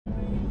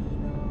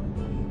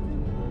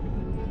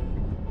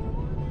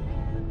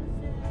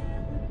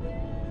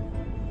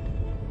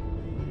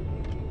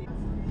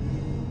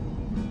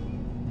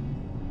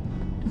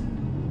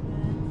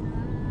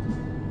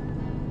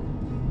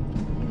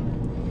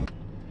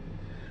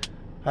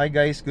Hi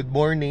guys, good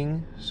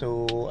morning.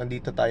 So,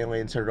 andito tayo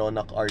ngayon sa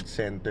Ronak Art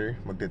Center.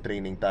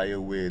 Magte-training tayo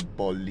with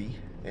Paul Lee.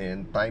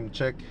 And time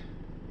check,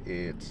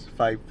 it's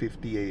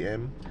 5:50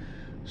 a.m.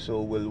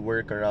 So, we'll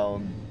work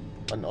around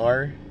an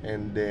hour.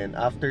 And then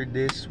after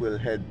this,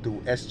 we'll head to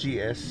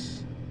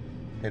SGS.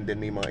 And then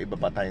may mga iba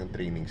pa tayong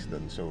trainings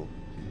dun. So,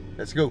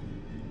 let's go!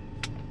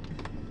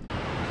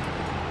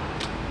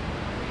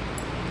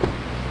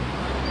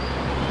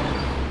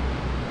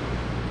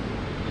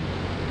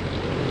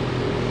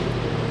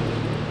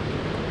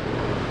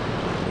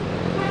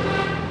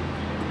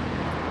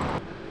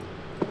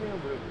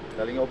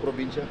 Galing ako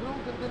probinsya. Bro,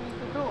 ganda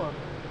nito bro ah.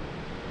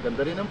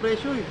 Ganda rin ang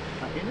presyo eh.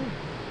 Akin eh.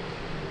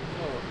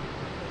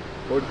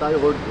 Hoard tayo,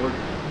 hoard.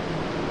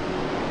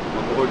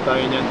 Mag-hoard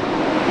tayo niyan.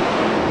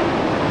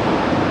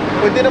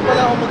 Pwede na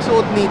pala ako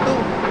magsuot nito.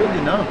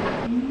 Pwede na.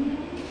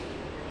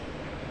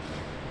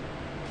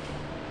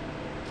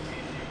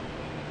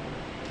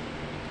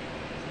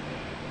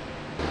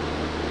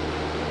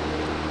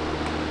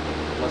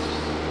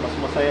 Mas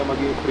masaya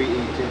maging free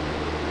agent.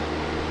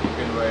 You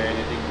can wear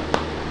anything.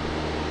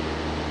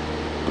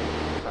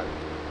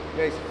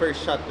 Guys,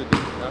 first shot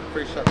today.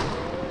 First shot.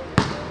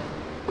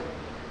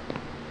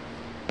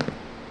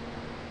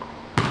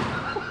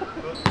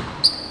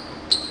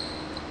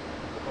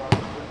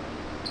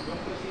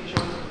 Yung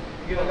position,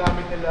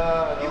 ginagamit nila,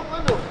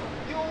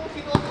 Yung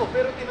sinuot ko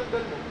pero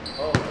tinanggal mo.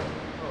 Oo.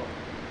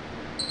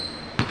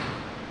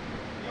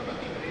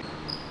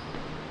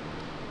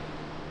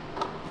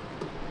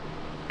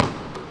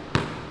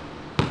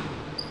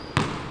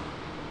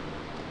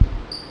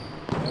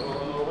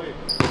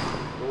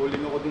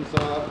 Rolling ako dun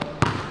sa...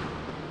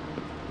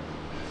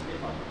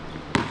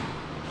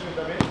 Yung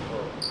dami?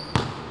 Oo.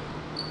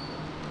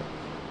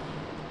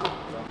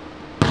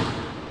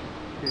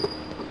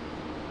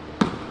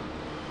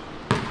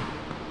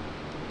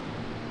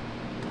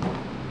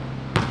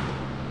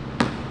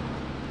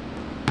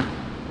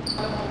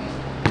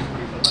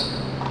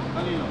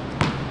 Kanino?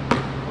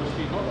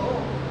 Mosquito? Oo.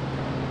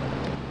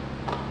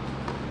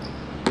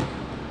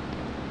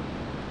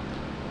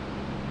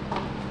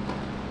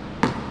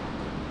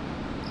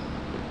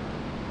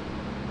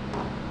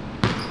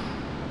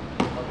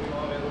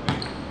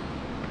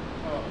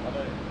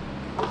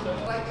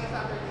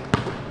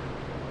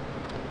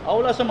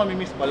 Wala siya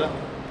mamimiss pala.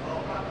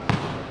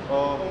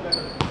 Oo.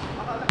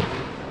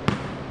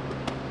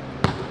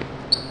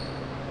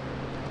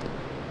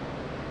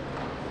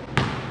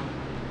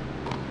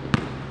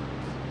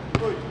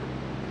 Uy.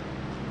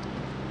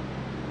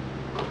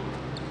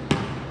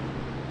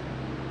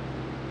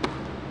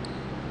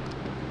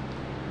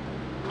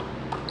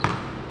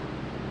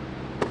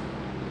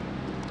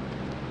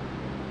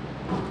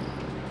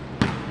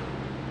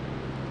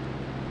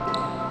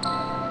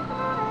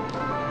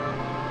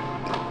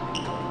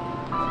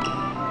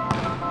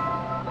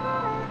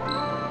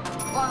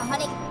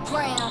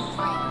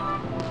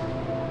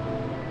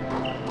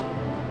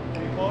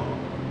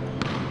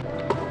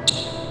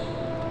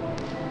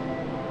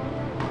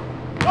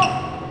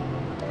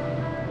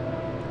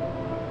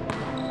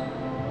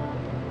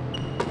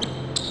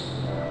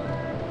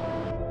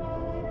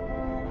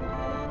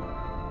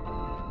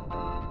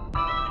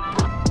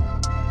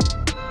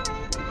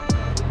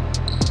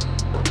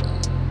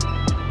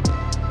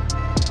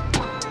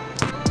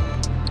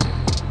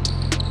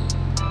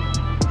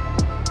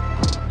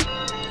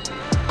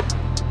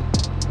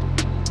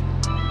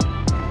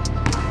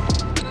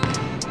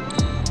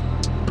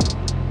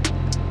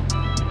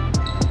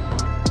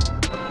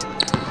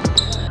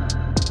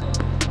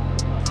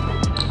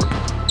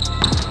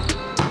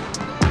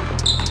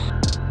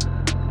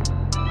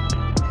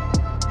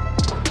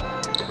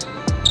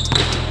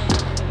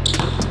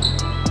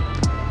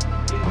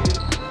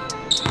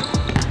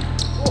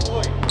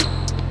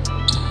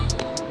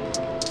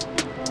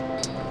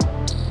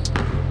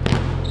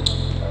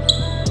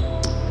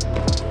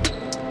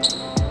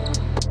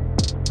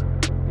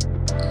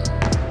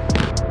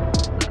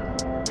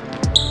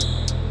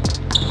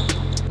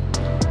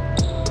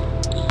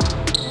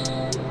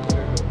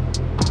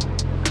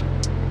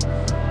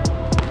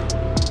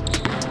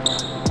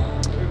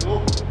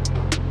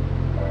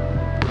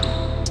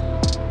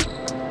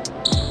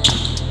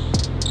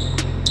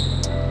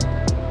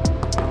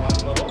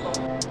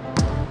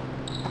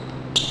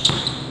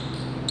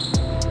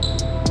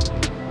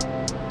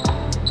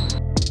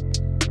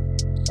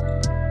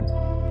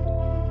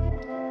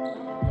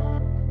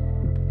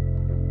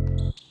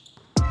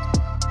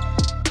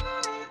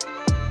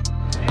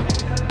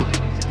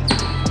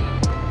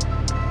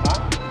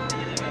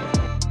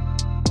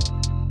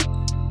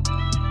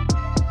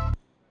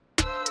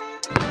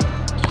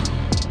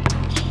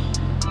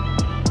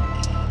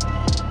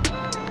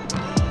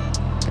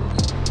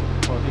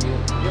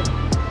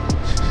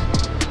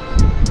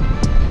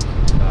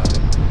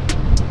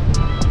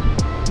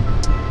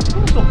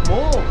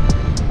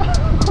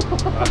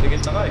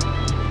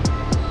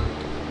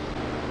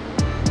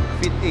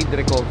 Fit aid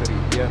recovery.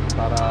 Yan,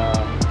 para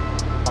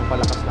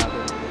pangpalakas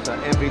natin sa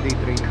everyday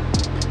training.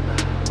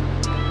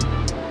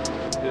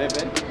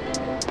 11?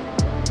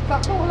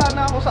 Sakto kaso wala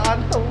na ako sa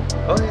anto.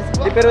 Oh,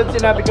 di, pero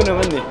sinabi ko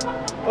naman eh.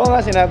 Oo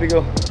nga, sinabi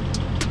ko.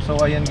 So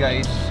ayan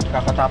guys,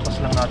 kakatapos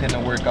lang natin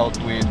ng workout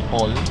with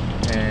Paul.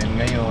 And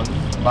ngayon,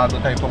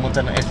 bago tayo pumunta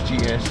ng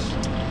SGS,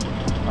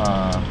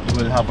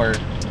 we will have our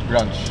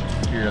brunch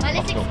here at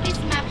Wala Macdo.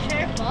 6-piece mac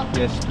share po.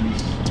 Yes,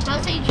 please.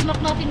 Sausage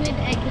McMuffin with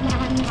egg,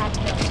 gumahan ng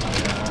hotdog.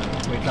 Ayan.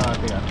 Wait lang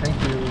ate ah. Thank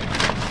you.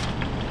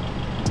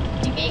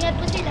 Ingat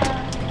po sila.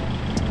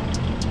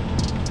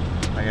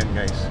 Ayan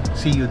guys,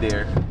 see you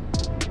there.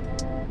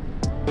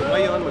 So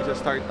ngayon,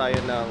 magsa-start tayo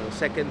ng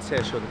second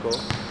session ko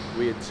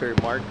with Sir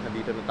Mark.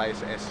 Nandito na tayo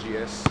sa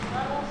SGS.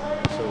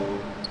 So,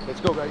 let's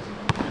go guys.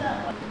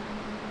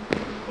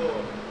 4,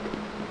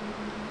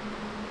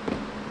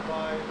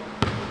 5,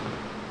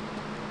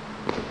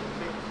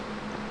 6,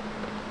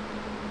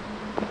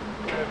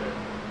 7,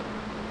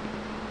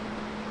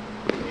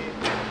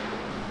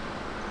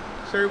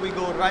 8. Sir, we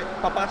go right.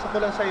 Papasok ko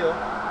lang sa'yo.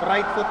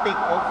 Right foot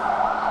take off.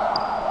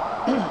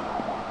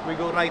 We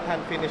go right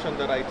hand finish on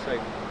the right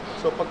side.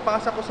 So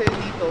pagpasa ko sa'yo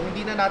dito,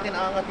 hindi na natin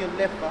aangat yung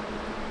left ha.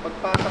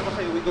 Pagpasa ko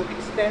sa'yo, we go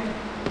extend.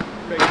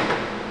 Right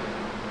here.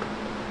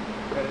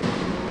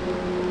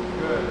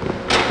 Good.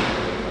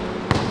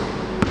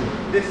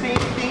 The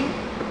same thing,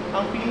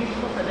 ang finish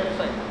mo sa left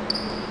side.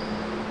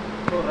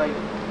 So right.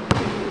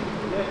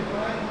 Left,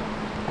 right.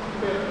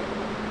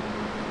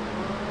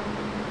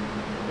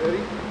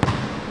 Ready?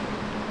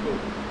 Go.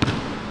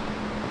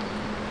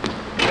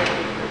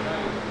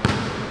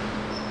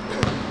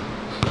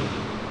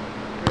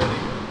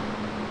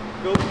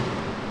 Go.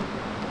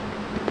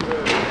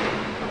 Good.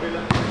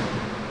 Kabila.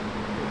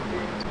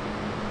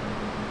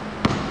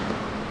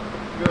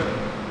 Good.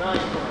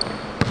 Nice one.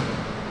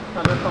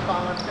 Talon pa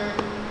paangat, sir.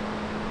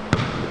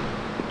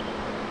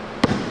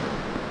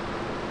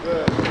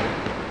 Good.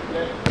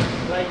 Left.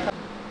 Right side.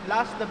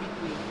 Last na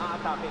between,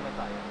 aatake na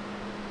tayo.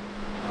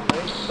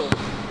 Okay? So,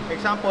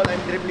 example, I'm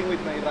dribbling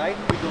with my right.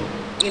 We go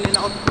in and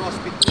out, cross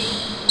between.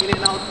 In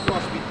and out,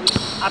 cross between.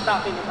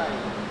 Atake na tayo.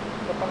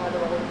 Sa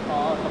pangalawa ko?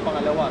 Oo, sa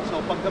pangalawa. So,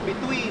 pagka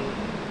between,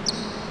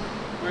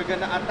 we're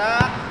gonna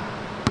attack.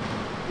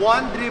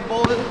 One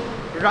dribble,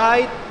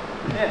 right,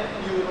 left.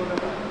 Euro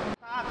naman.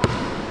 Attack.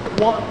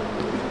 One.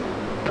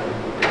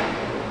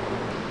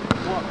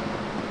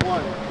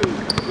 One, two.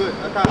 Good.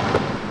 Attack.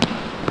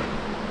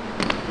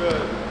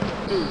 Good.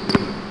 2,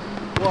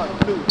 3. 1,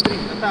 2, 3.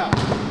 Attack.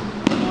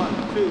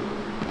 1, 2.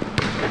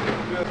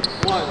 Good.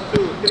 1,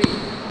 2, 3.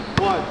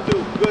 1,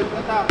 2. Good.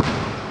 Attack.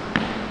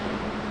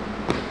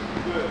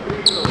 Good.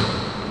 3 go.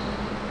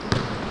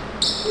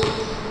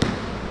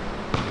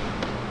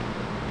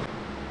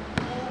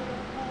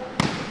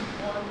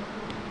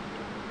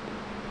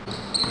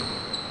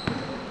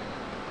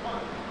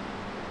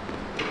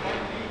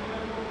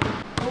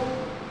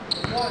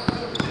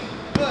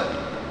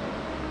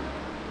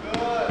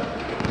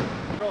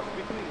 Cross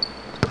between.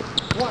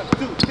 1,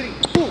 2, 3,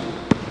 boom!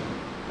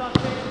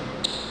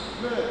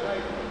 Good,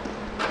 right.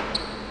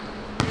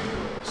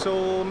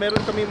 So,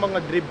 meron kami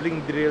mga dribbling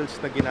drills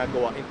na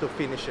ginagawa into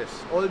finishes.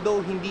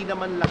 Although, hindi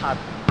naman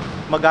lahat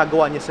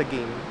magagawa niya sa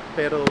game.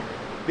 Pero,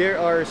 there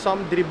are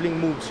some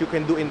dribbling moves you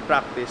can do in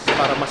practice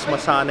para mas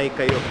masanay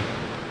kayo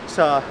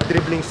sa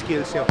dribbling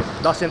skills nyo.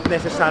 Doesn't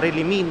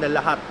necessarily mean na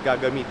lahat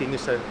gagamitin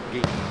nyo sa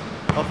game.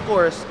 Of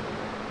course,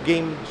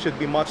 game should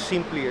be much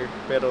simpler,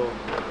 pero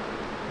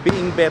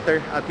being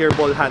better at your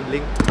ball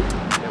handling,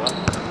 di ba?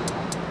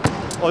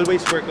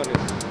 Always work on it.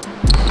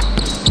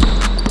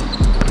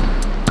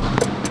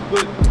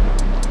 Good.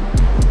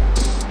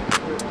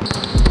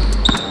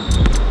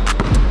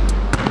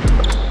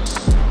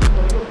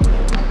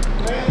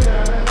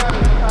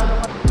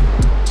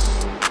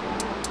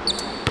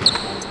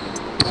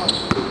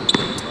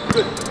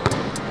 Good.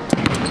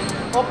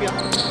 Opya.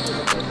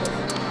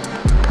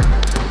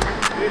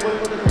 Dribble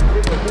mo na.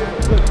 Dribble.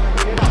 Good.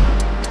 In and out.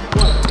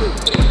 1, 2,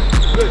 3.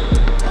 Good.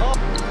 Oh.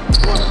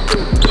 1, 2,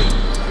 3.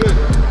 Good.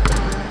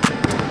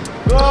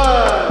 Good.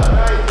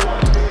 Nice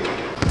one.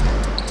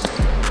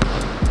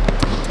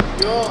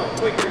 Yun.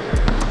 Quicker.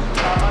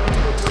 Tamanin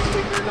ko.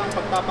 Quicker lang.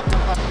 Pagtapak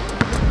ng ka.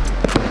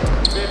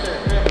 Better.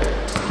 Better.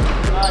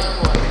 Nice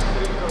one.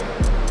 3 go.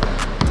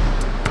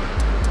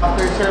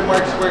 After Sir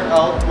Mark's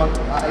workout,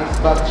 mag-ice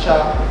bath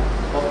siya.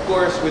 Of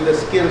course, with the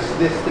Skills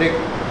District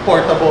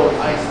portable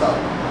ice tub.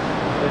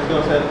 Let's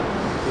go, sir.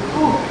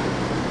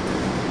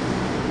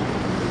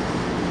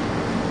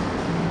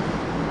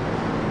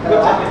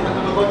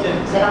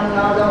 Sarang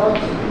na daw.